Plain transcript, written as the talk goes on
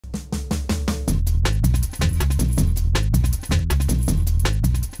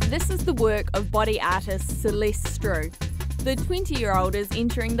This is the work of body artist Celeste Strewe. The 20-year-old is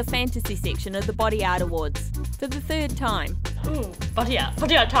entering the fantasy section of the Body Art Awards for the third time. Ooh, body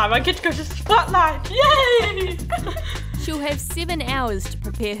art time. I get to go to the spotlight. Yay! She'll have 7 hours to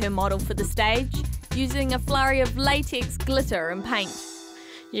prepare her model for the stage, using a flurry of latex, glitter and paint.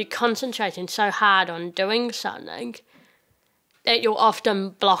 You're concentrating so hard on doing something that you'll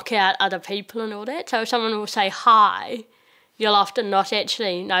often block out other people and all that. So if someone will say hi, you'll often not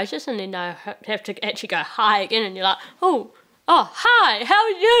actually notice, and then they'll have to actually go hi again, and you're like, oh, hi, how are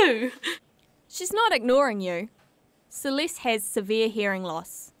you? She's not ignoring you. Celeste has severe hearing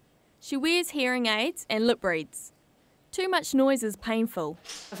loss. She wears hearing aids and lip reeds. Too much noise is painful.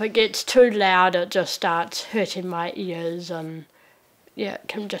 If it gets too loud, it just starts hurting my ears, and yeah, it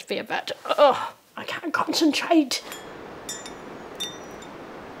can just be a bit, I can't concentrate.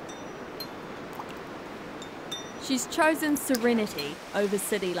 She's chosen serenity over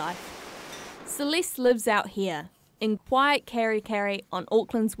city life. Celeste lives out here, in quiet Kari on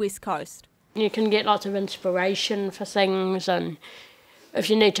Auckland's west coast. You can get lots of inspiration for things, and if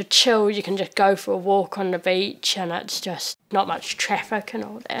you need to chill, you can just go for a walk on the beach, and it's just not much traffic and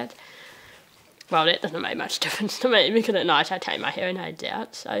all that. Well, that doesn't make much difference to me, because at night I take my hearing aids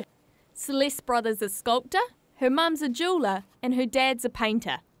out, so. Celeste's brother's a sculptor, her mum's a jeweller, and her dad's a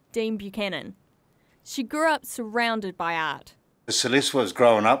painter, Dean Buchanan. She grew up surrounded by art. Celeste was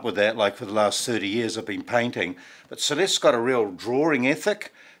growing up with that, like for the last 30 years I've been painting. But Celeste's got a real drawing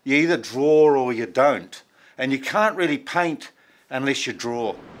ethic. You either draw or you don't. And you can't really paint unless you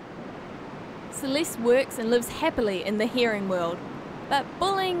draw. Celeste works and lives happily in the hearing world, but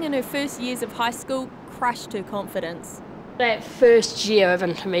bullying in her first years of high school crushed her confidence. That first year of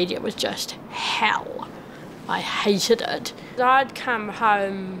intermediate was just hell. I hated it. I'd come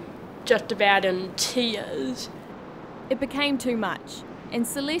home just about in tears. It became too much, and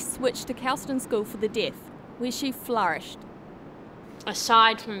Celeste switched to Kelston School for the Deaf, where she flourished.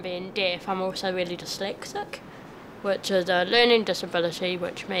 Aside from being deaf, I'm also really dyslexic, which is a learning disability,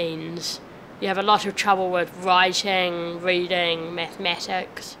 which means you have a lot of trouble with writing, reading,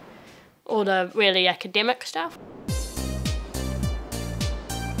 mathematics, all the really academic stuff.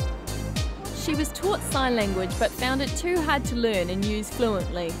 She was taught sign language but found it too hard to learn and use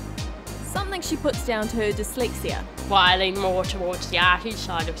fluently. Something she puts down to her dyslexia. Why I lean more towards the arty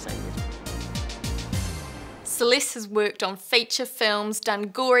side of things. Celeste has worked on feature films, done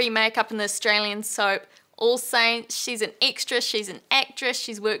gory makeup in the Australian soap All Saints. She's an extra, she's an actress,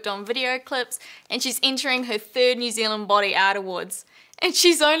 she's worked on video clips, and she's entering her 3rd New Zealand Body Art Awards. And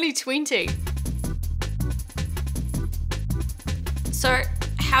she's only 20. So,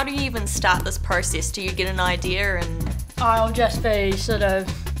 how do you even start this process? Do you get an idea and... I'll just be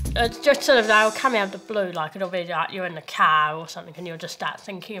it's just they'll come out of the blue, like it'll be like you're in the car or something, and you'll just start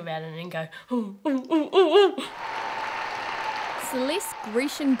thinking about it and then go, ooh, ooh, ooh, ooh, ooh. Celeste,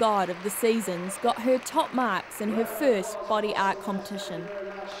 Grecian god of the seasons, got her top marks in her first body art competition.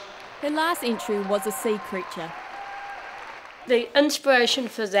 Her last entry was a sea creature. The inspiration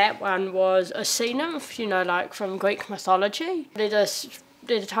for that one was a sea nymph, you know, like from Greek mythology.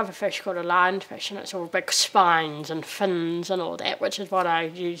 There's a type of fish called a lionfish, and it's all big spines and fins and all that, which is what I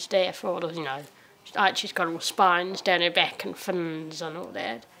used there for all the, you know, she's got all spines down her back and fins and all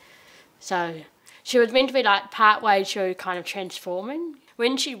that. So she was meant to be like part way through kind of transforming.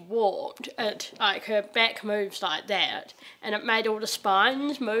 When she walked, like her back moves like that, and it made all the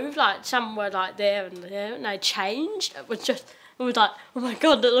spines move, like some were like there and there, and they changed. It was like, oh my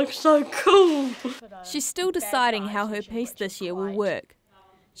God, that looks so cool. She's still deciding how her piece this year will work.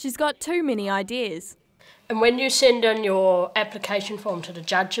 She's got too many ideas. And when you send in your application form to the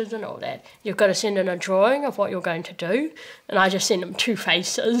judges and all that, you've got to send in a drawing of what you're going to do. And I just sent them 2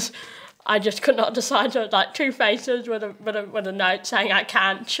 faces. I just could not decide, so like 2 faces with a note saying I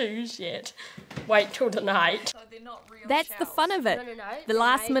can't choose yet. Wait till the night. So they're not real That's shells. The fun of it. No. The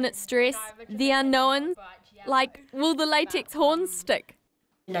last minute stress, the unknown. Like, will the latex horns stick?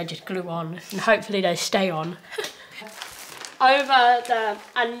 They just glue on, and hopefully they stay on. Over the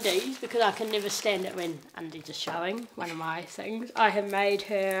undies, because I can never stand it when undies are showing, one of my things, I have made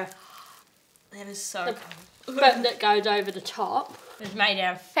her... That is so cool. The bit that goes over the top is made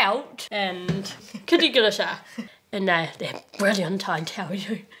out of felt and kitty glitter. And they're brilliant, I tell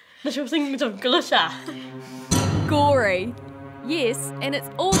you. Little things of glitter. Gory. Yes, and it's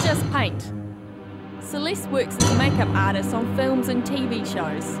all just paint. Celeste works as a makeup artist on films and TV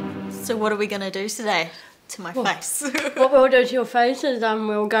shows. So what are we going to do today? To my face. What we'll do to your face is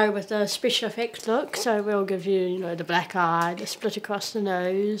we'll go with the special effects look. So we'll give you, you know, the black eye, the split across the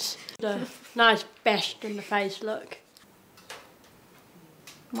nose, the nice bashed in the face look.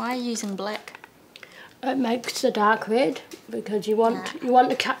 Why are you using black? It makes the dark red because you want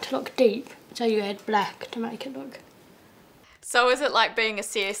the cut to look deep, so you add black to make it look. So is it like being a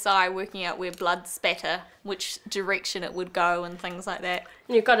CSI, working out where blood spatter, which direction it would go and things like that?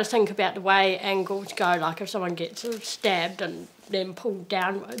 And you've got to think about the way angles go, like if someone gets sort of stabbed and then pulled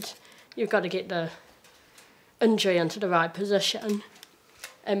downwards, you've got to get the injury into the right position.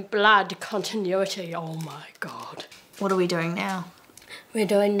 And blood continuity, oh my God. What are we doing now? We're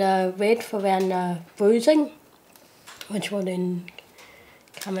doing the red for around the bruising, which will then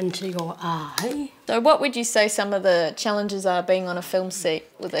come into your eye. So what would you say some of the challenges are being on a film set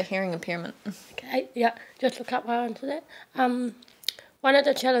with a hearing impairment? Okay, yeah, just look up right onto that. One of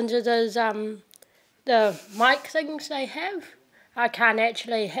the challenges is the mic things they have. I can't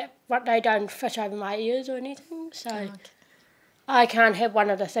actually have, they don't fit over my ears or anything, so I can't have one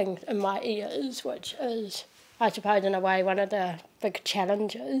of the things in my ears, which is, I suppose, in a way, one of the big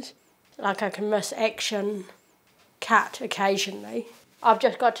challenges. Like I can miss action, cut occasionally. I've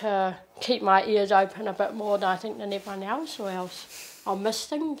just got to keep my ears open a bit more than I think than everyone else, or else I'll miss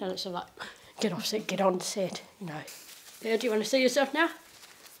things, and it's like, get off set, get on set, you know. Yeah, do you want to see yourself now?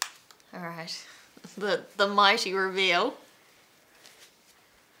 All right, the mighty reveal.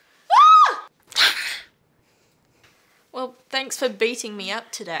 Well, thanks for beating me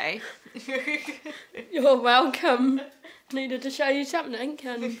up today. You're welcome. Needed to show you something,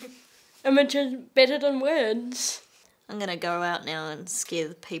 and images better than words. I'm going to go out now and scare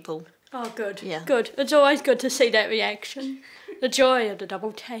the people. Oh, good. Yeah. Good. It's always good to see that reaction. The joy of the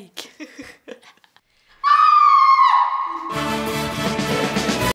double take.